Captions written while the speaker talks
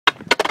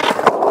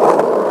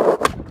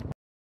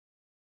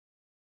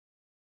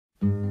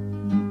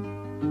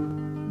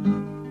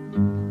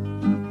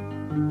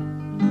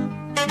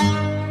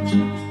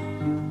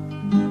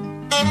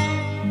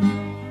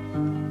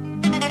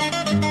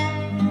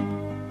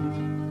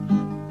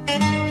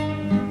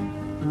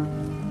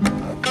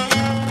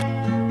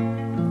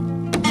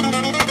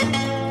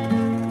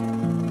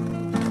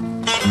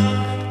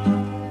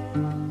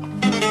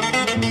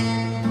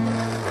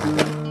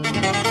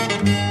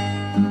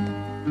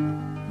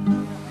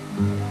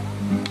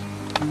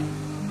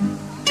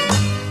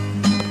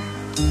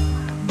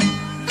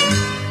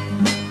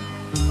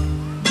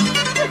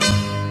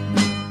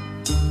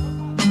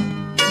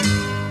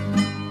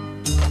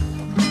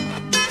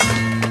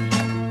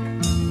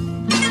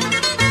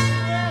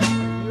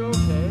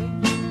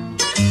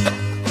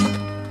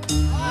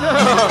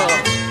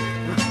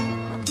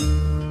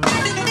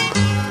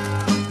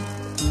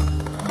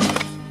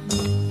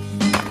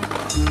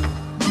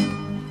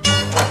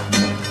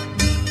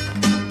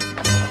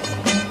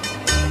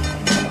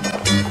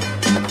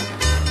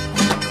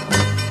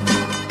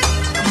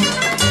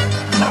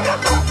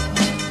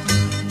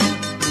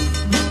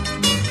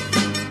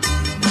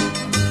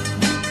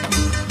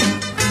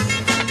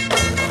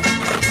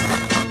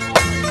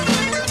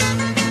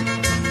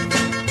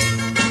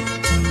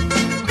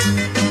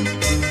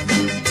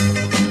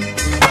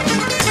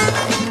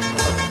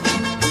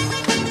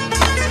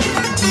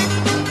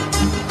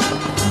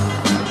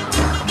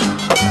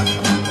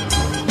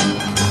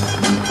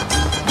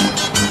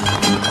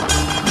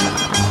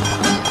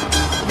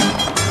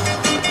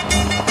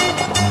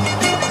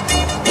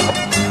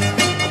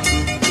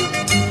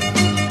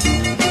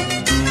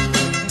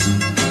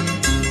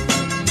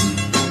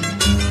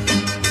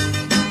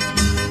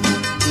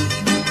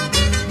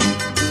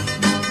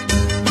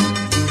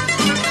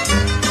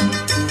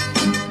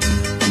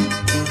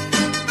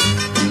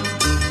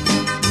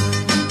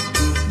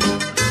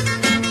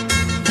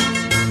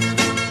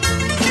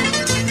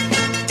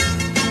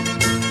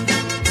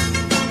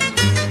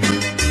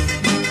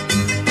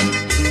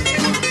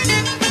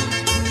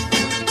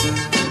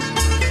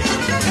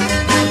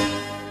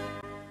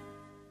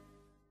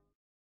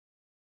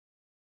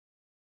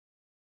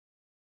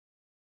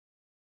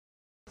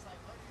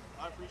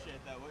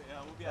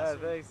we'll be out soon.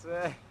 Thanks,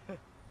 man.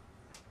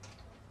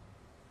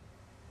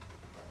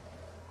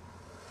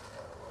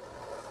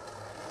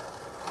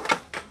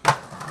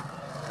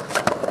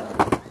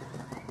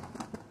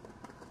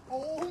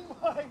 Oh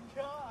my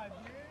god,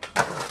 dude!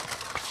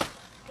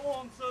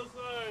 Oh, I'm so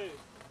sorry.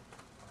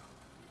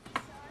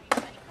 Sorry,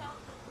 but he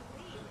called the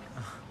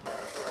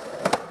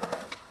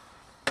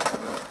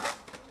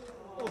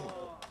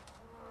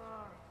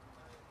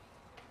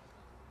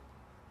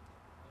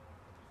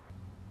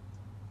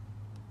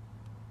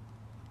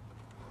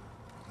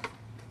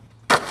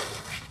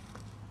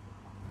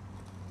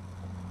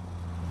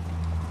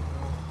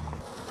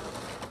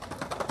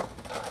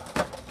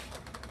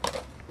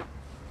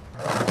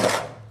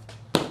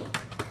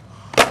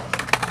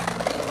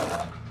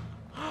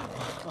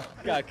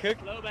Got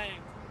cooked. Low bang.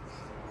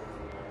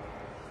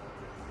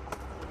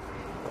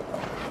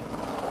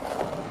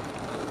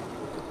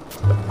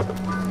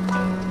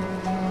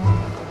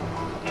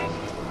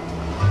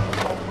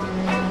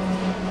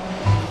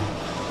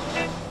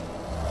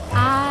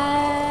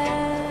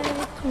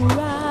 I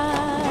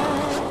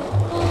cry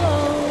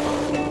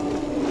alone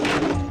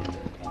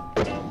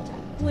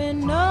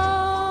when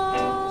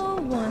no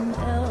one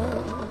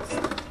else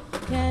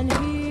can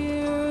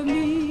hear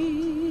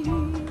me,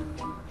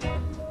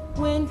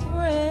 when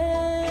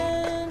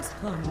friends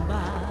come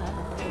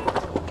by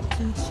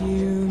to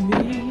cheer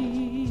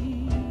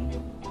me.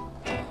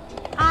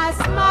 I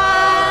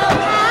smile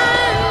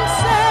and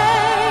say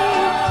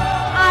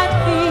I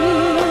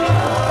feel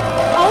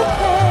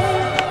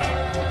okay,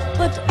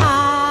 but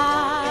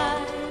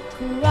I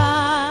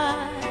cry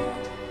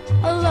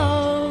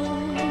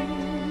alone.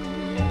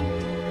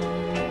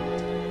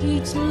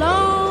 Each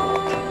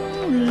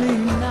lonely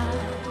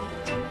night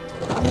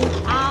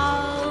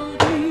without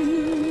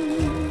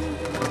you,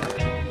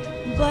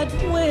 but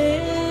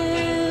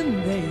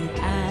when they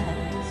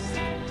ask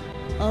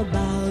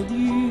about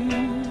you,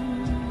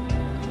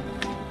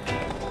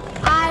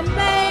 I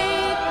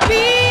make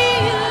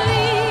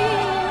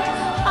believe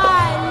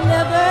I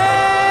never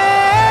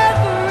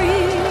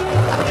breathe,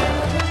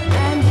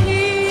 and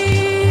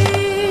here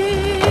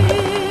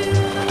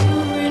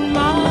in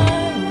my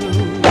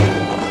room,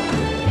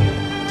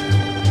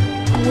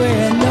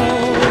 where no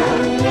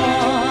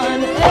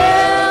one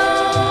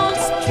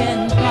else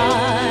can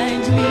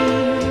find me,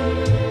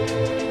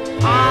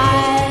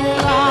 I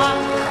lock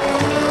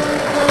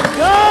the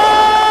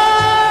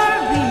door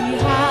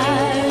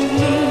behind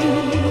me,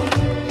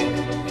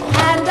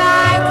 and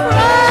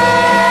I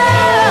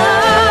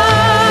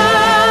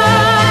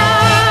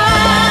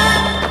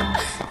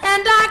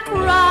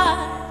cry,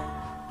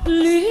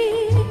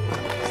 please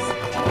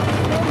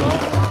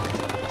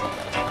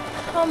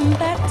come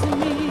back to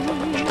me.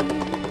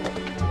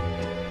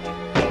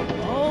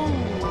 Oh,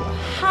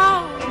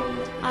 how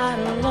I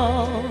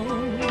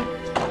long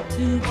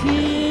to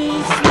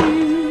kiss you.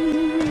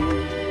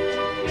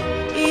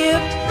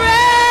 If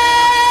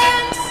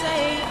friends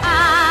say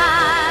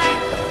I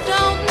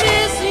don't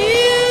miss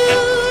you,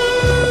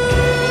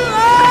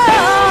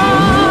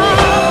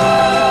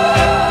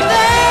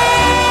 they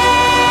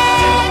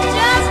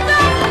just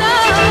don't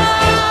know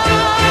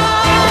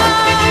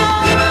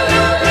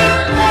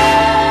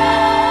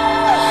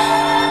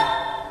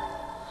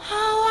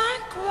how I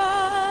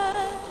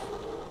cry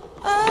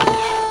alone.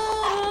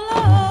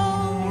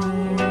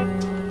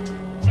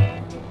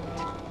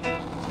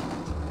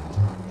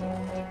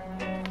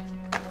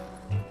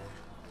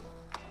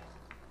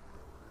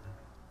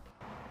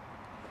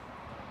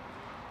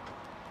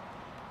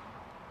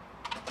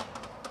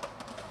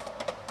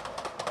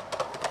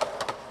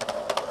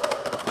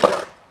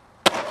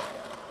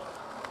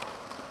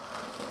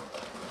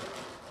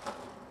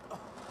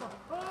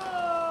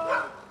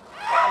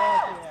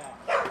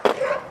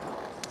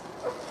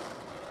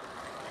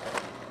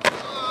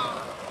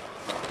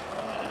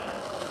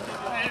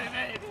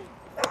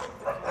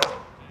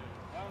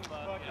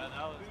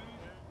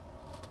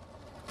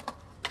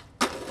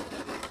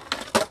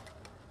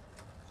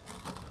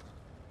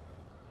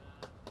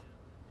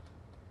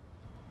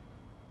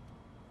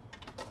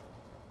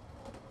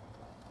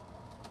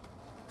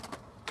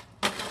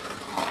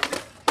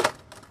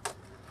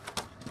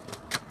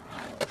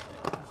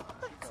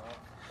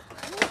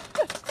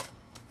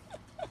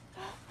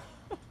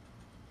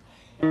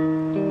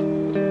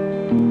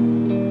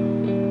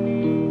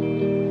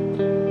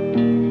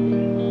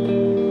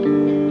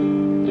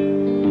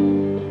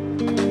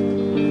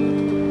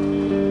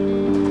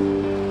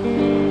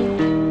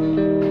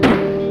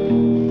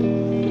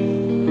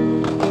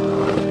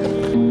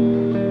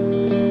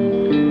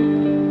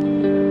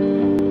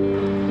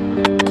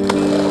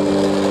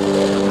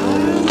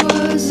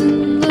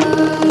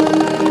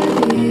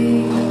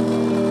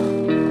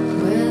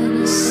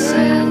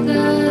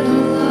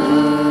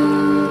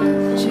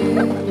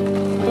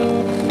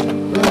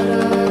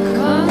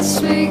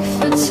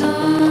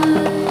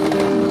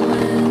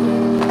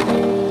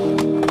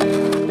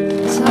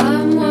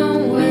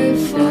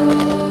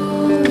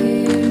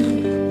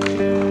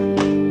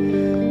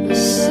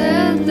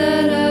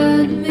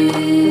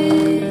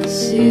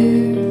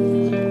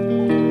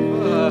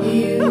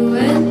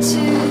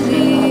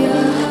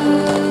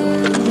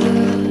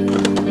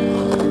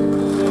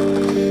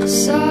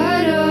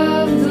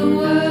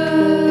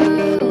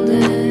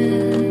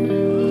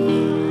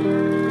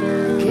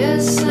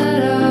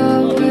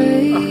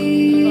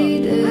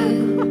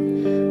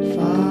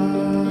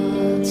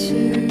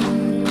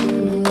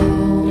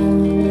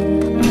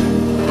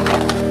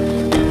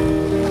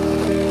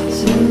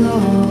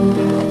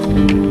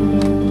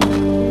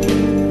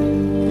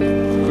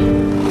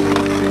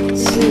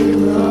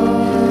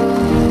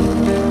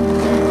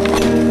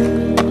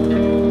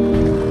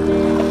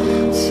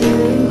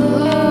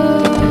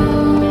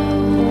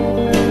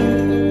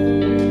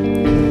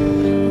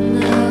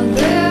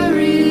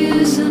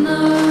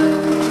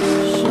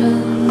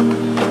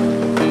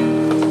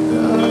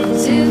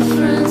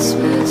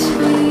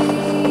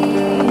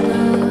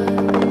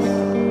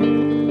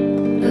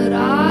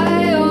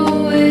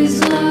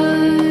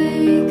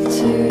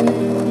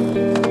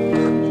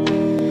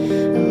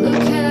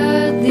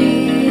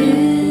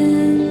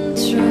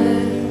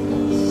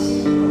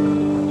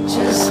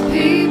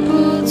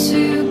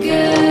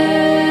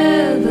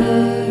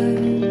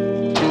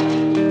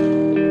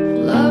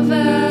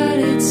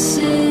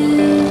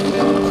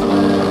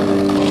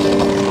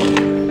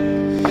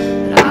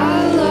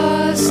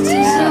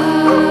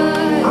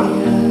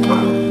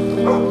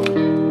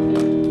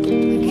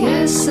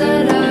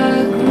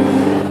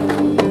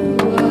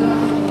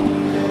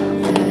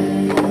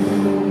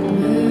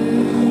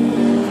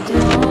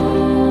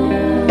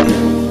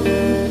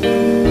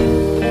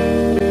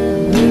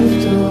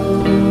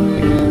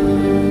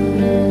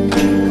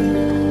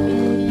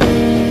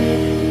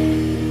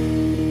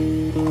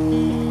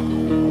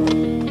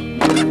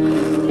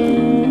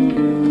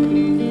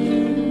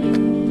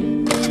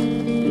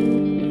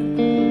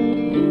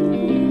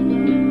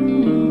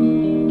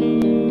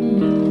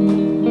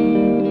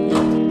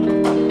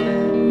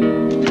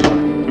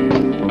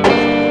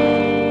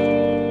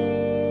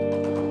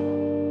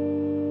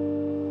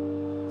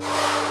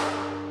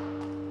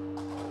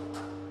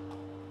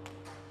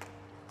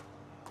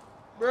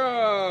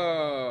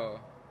 Bro!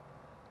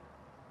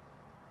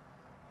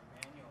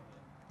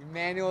 You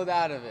manualed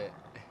out of it.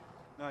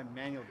 No, I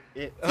manualed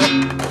it.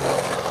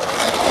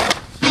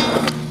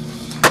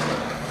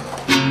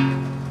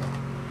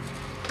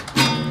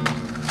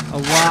 A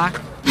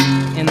walk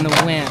in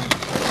the wind.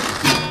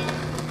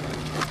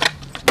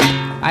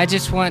 I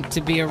just want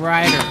to be a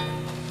rider.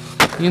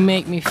 You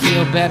make me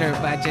feel better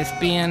by just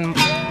being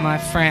my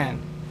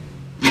friend.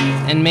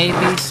 And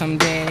maybe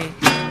someday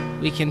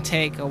we can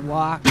take a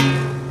walk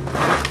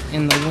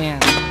in the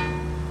wind.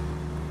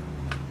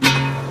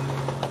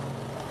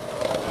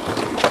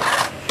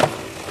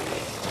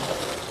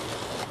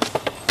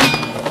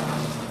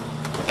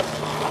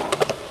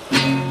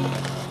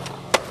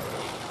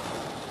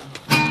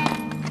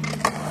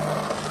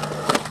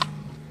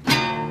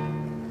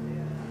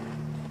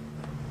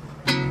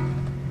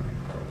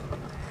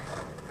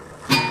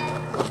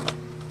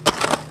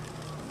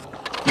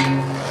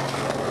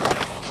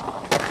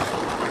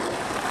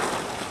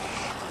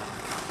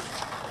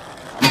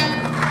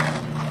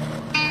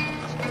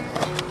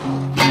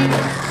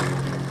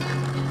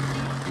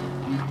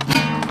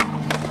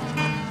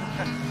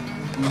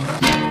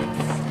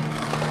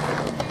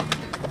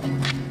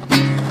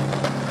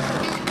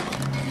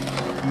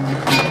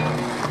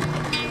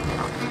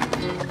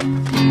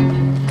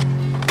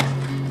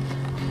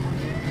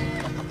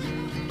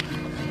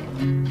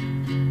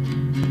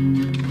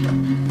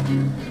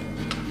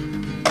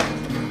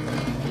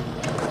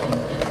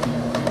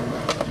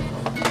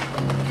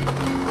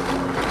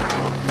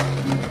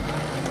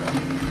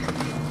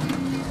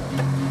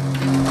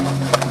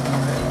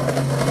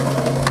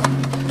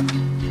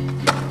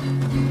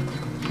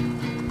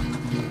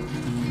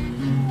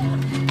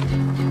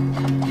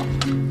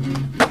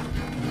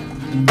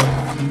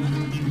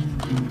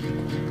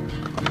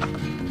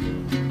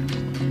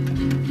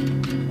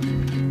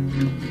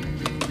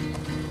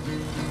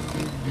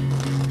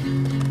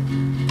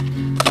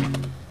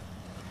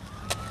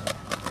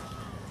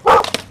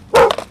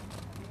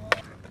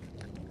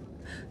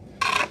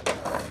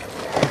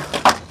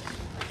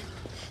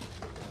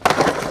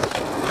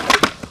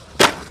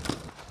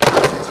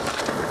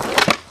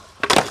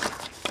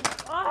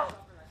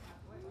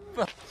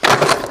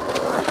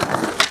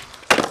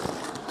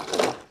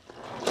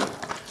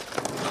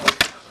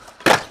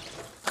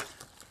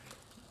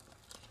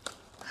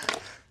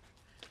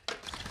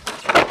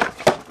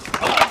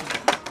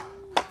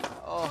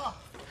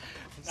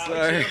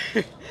 Sorry.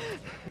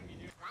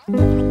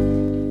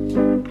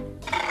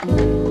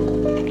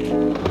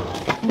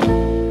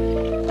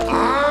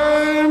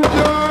 I'm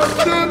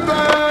just a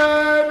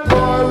bad boy.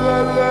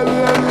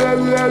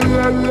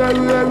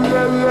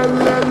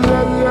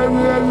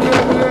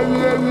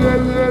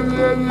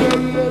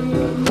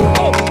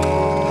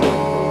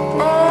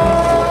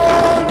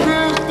 All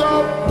dressed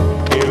up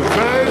in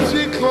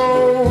fancy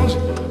clothes.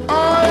 I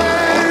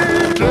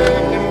ain't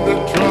taking the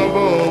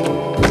trouble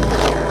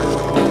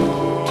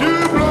to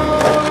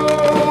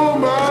blow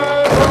my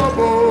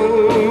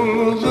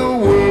bubbles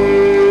away.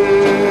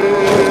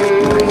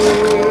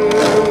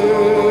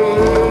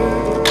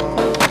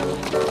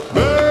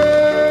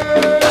 Bad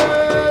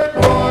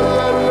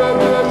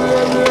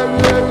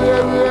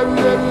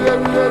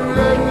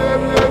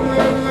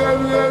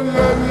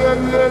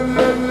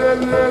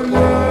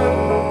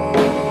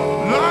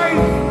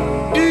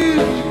life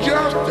is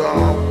just a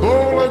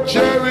bowl of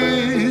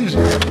cherries. I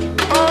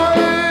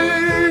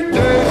ain't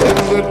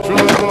taking the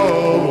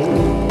trouble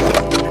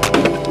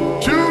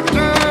to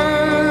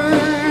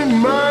turn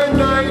my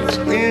nights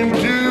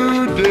into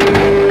days.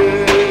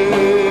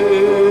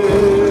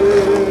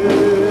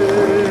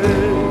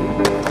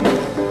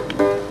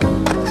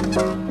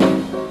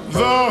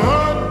 The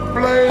hot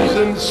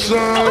blazing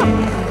sun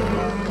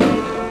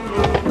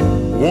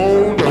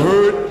won't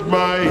hurt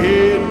my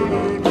head,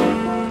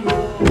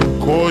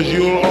 'cause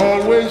you'll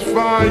always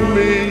find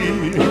me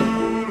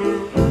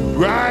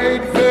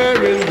right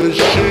there in the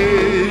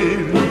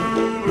shade.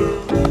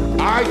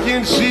 I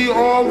can see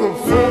all the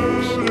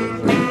folks,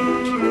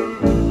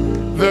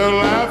 they're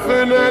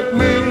laughing at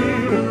me,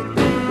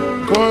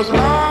 'cause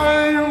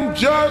I'm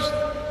just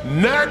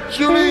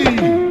naturally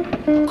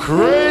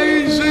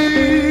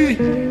crazy.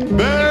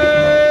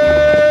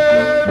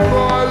 Bad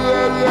boy.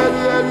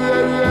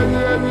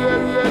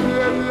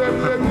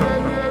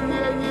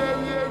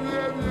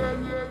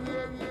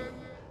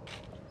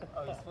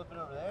 Oh, he's flipping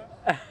over there?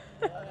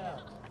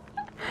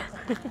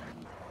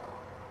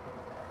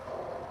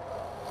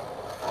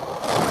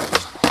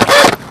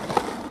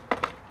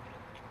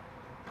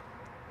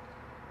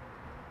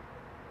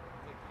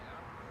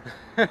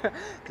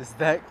 Does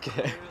that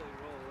get?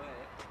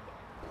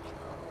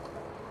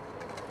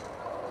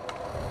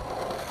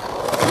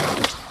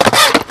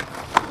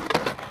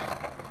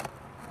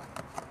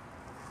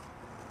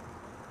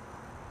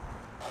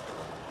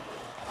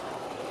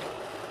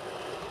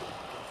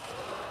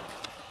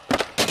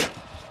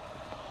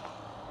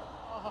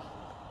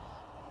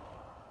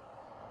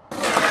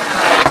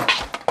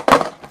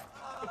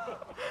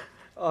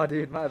 Oh,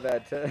 dude, my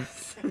bad,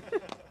 Tess.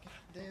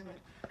 Damn it.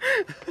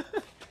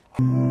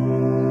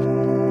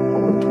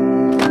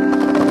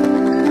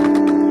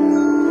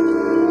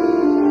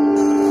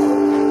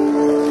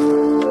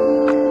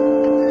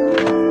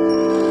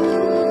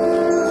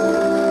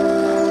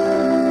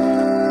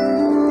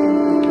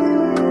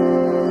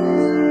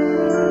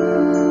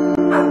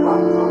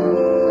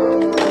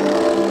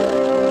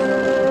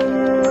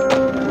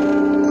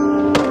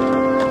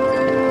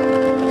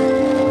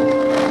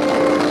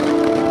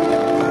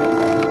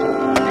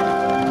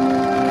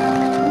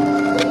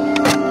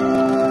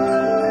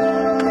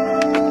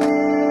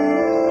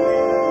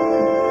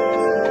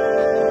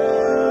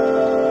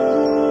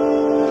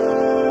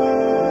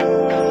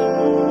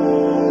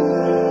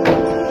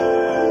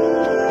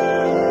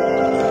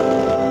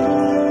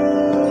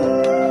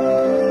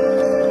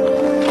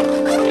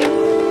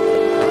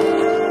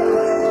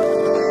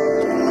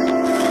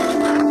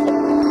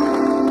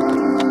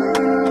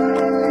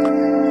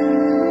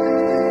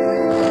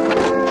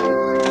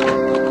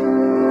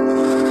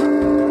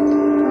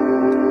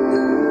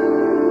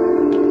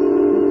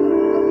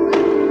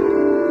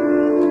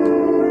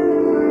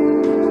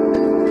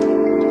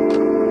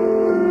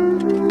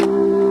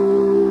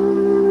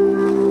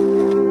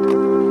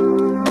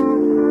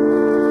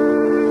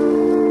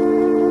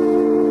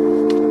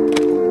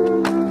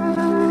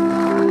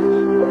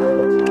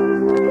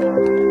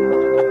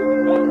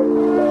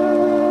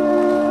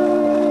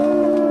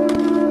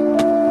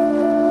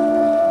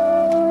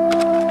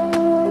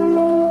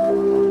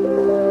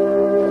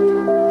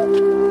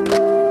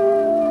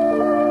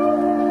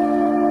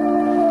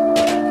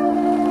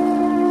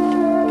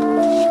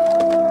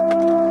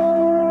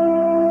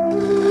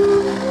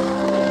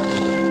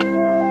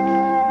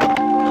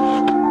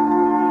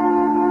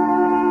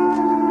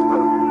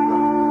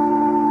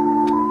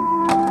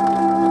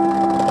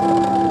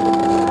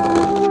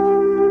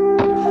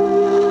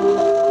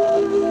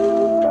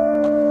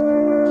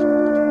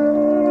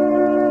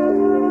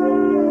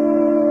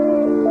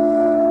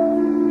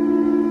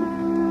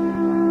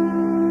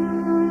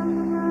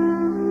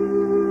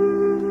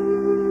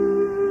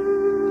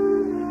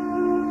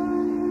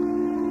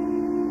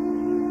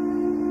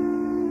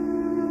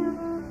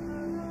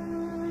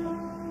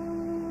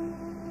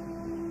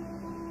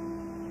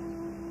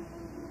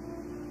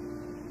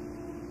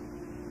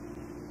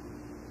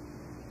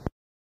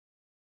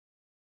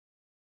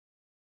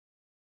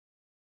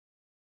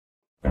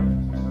 One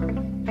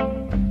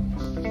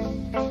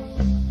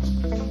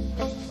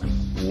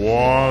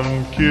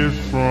kiss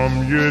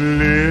from your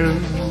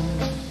lips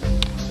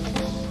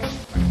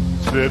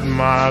set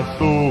my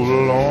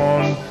soul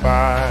on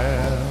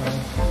fire.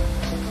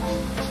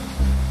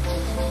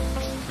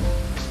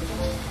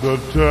 The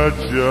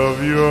touch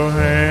of your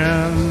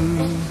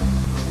hand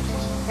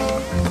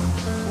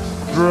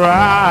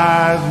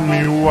drives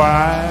me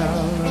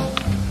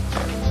wild.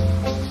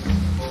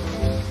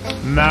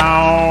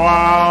 Now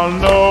I'll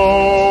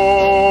know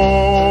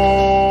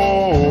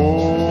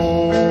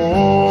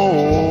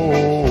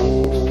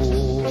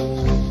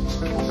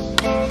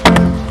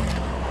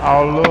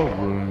our love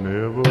will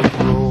never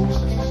grow.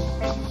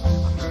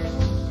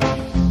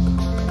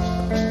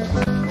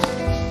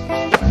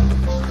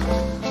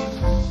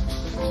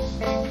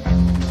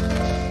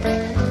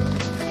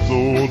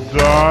 So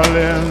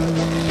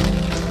darling,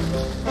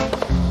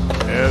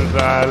 as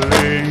I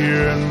lay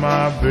here in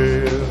my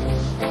bed,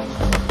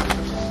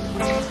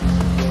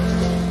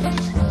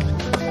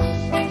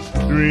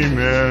 dreaming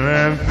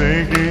and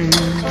thinking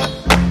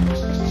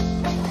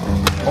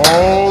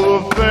all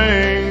the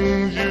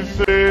things you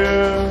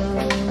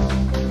said,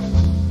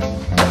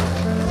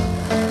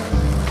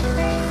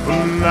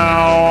 but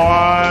now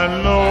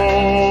I know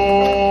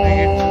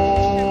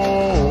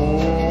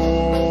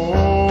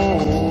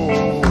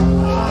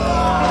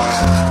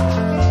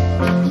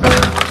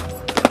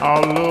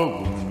our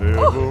love will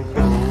never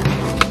grow.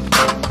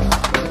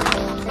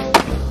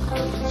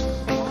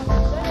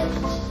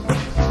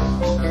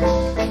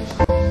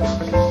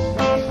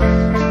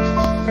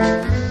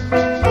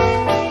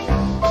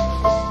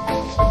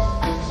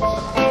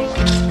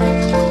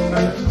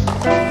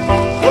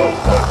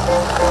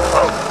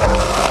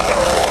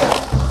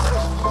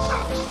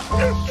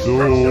 So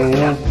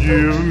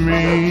give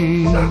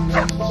me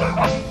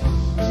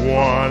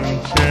one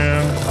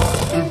chance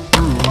to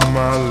prove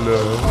my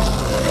love.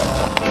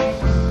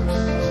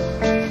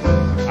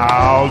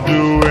 I'll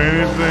do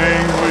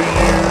anything for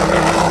you.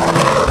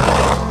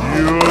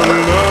 Your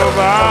love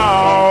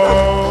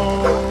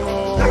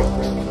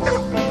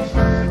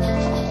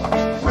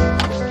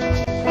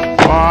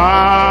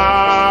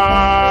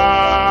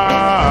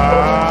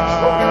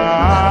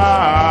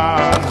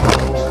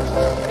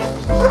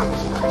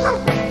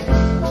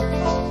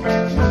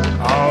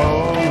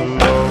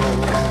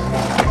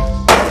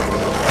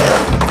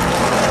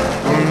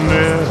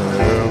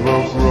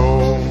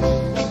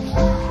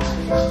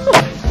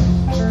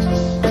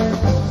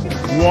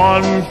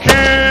one kiss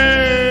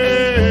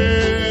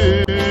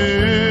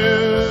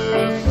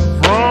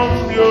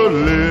from your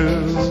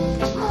lips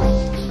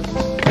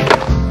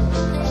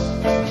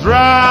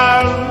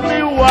drives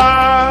me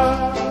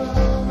wild,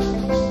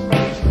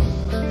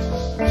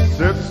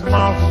 sets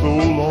my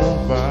soul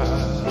on fire.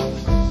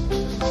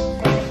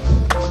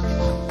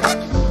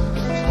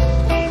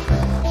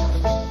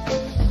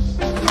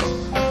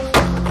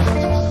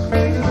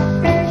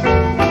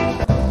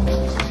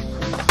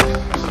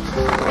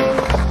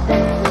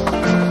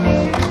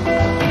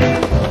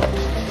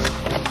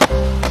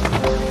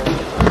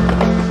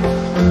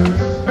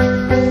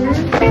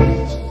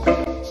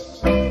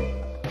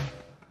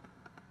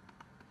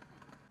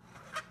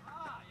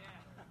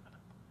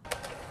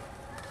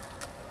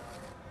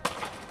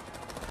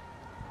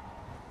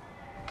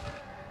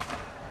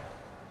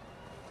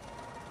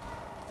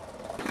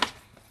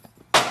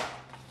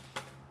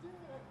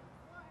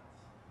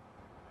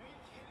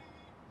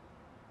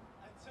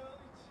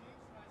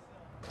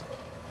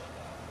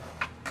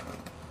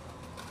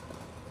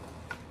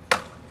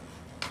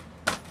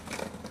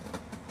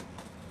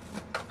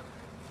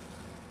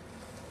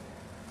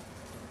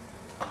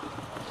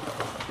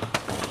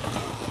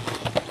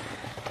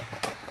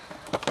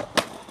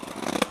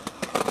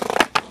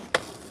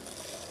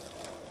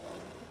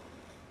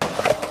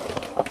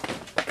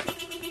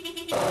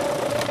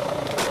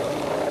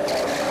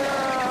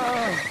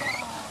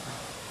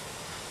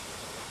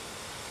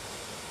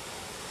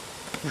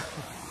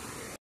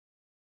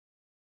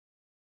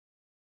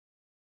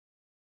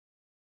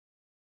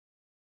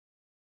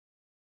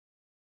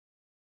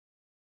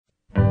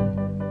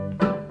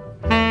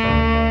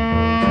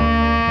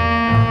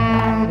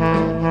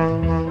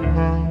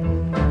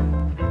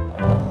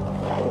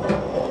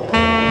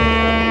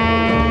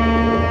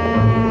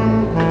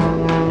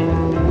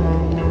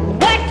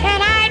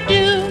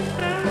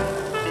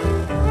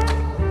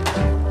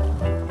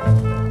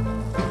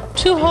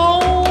 To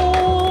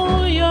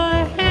hold your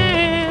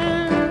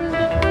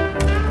hand.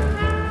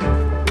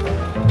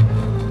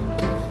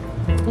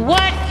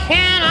 What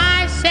can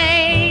I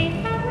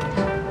say,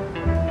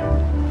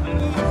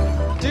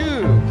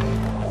 Dude.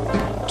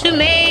 to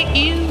make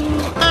you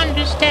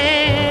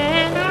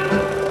understand?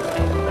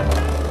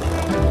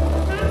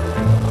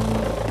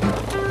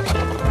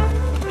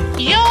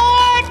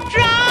 You're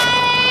driving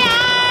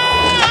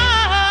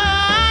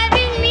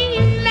me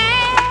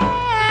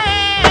mad.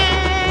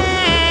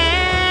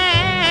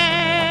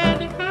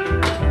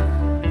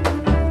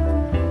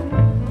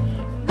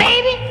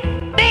 Baby,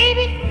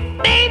 baby,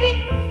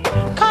 baby,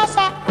 'cause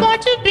I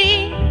want to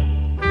be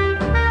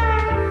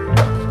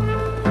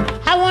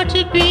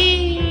to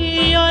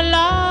be your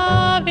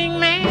loving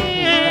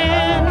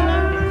man.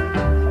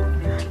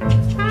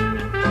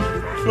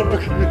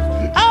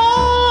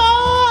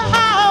 Oh,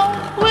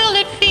 how will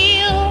it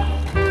feel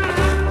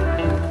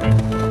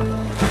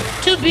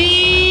to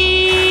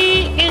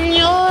be in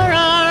your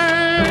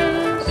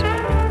arms?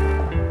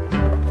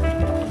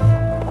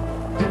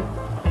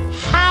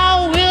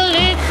 How will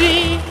it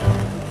be?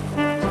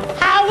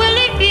 How will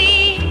it be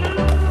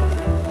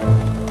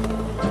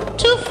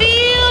to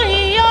feel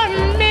your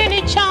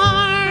many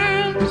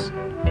charms?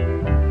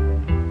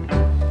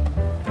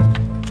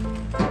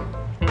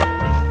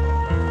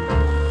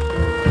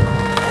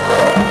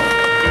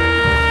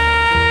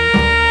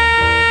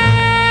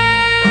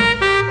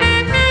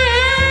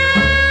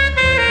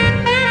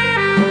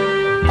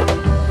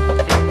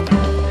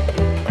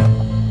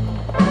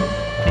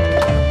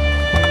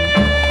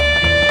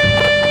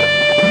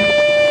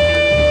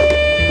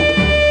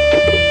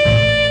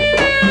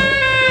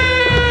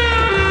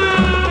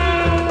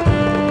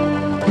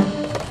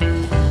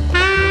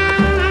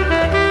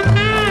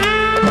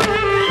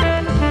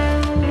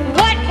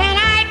 What can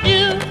I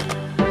do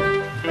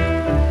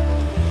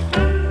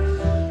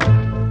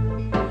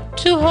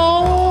to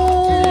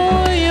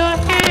hold your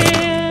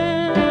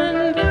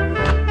hand?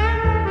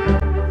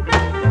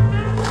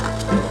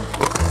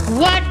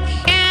 What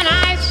can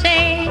I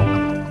say?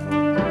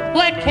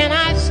 What can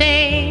I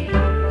say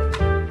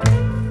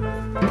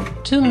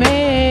to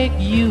make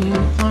you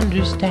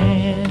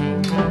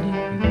understand?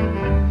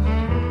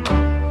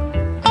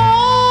 Oh,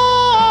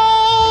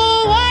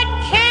 what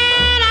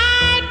can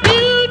I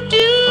do?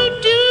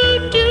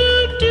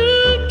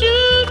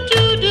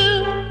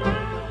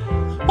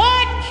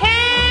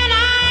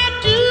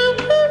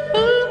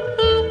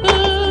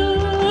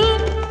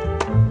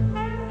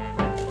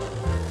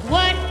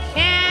 What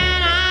can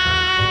I do?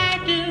 What can I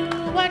do?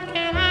 What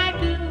can I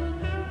do?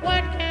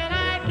 What can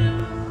I do?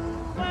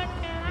 What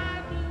can I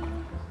do?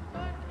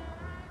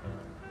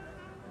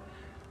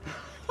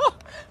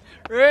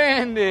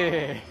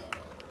 Randy!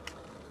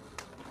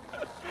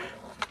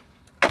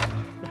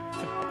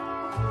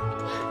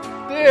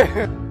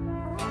 Dude!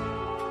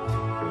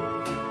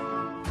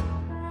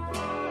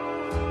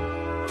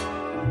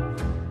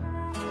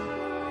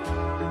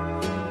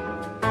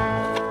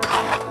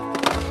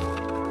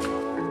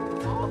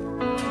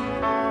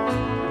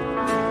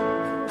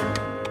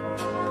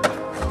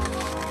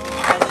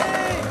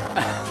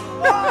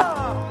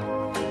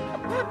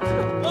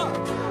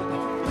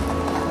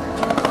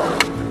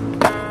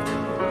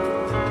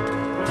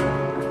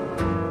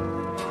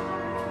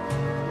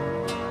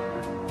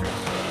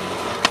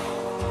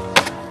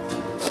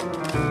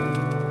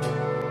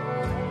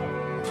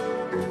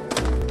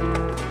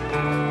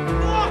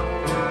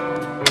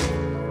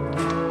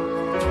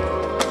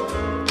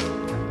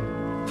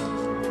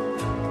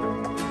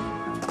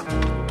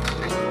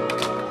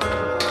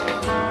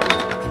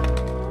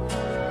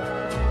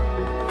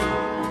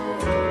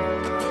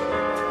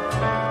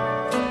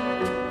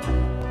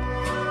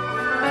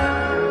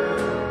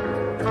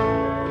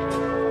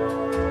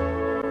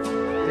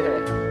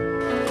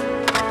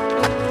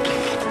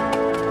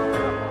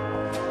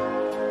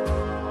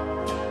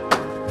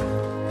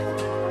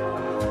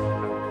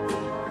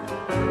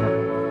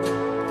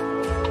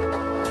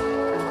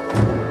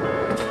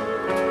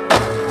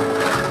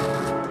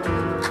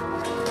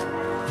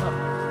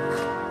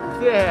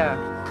 Yeah.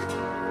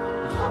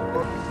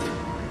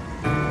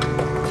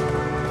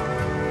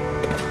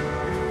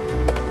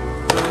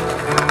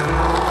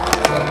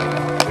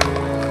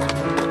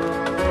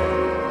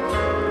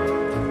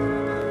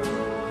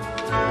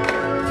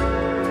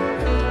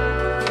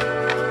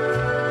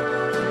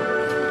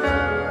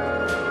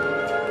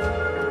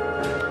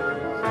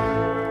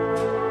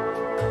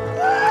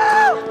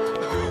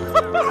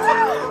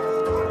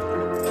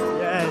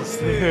 Yes,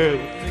 dude.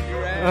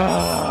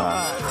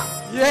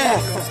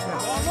 Yes!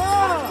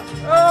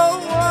 Oh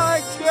my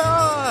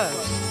gosh!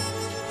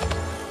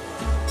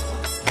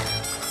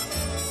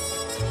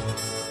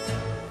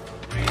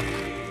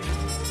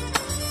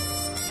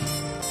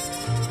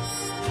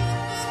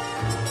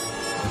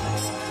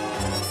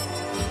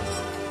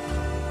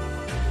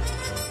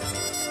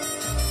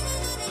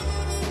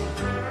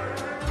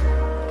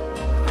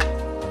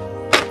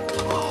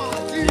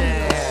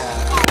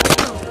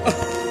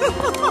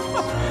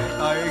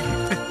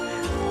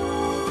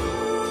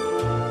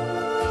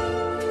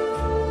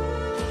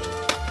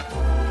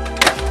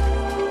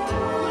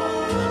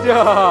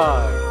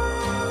 Dog!